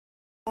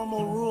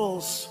normal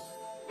rules,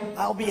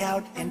 I'll be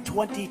out in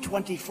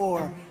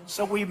 2024,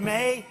 so we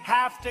may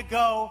have to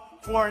go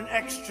for an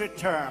extra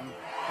term.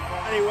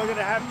 We're going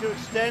to have to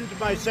extend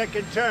my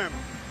second term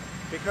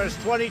because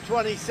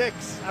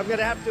 2026, I'm going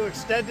to have to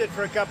extend it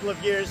for a couple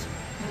of years.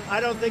 I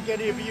don't think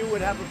any of you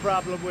would have a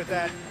problem with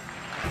that.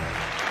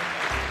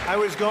 I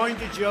was going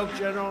to joke,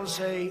 General, and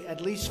say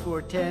at least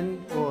for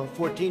 10 or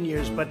 14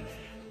 years, but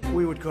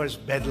we would cause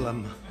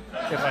bedlam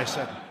if I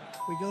said it.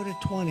 We go to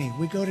 20,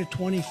 we go to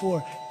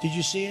 24. Did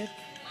you see it?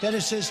 Then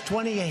it says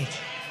 28,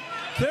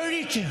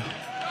 32,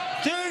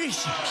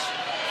 36,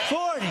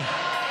 40,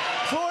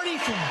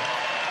 44.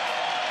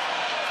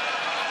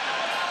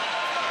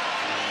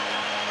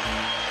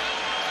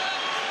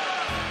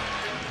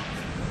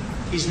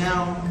 He's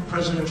now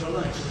president for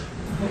life.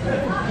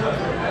 Hey,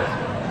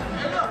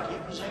 look, he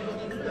was able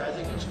to do that. I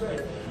think it's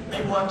great.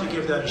 Maybe we'll have to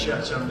give that a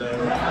shot someday.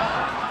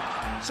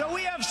 So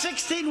we have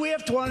 16, we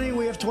have 20,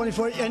 we have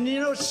 24. And you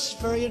know what's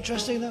very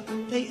interesting, though?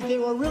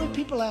 There are really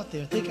people out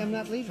there think I'm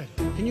not leaving.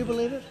 Can you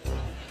believe it?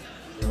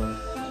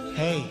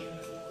 Hey,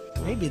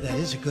 maybe that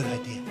is a good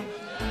idea.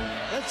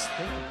 Let's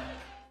think about it.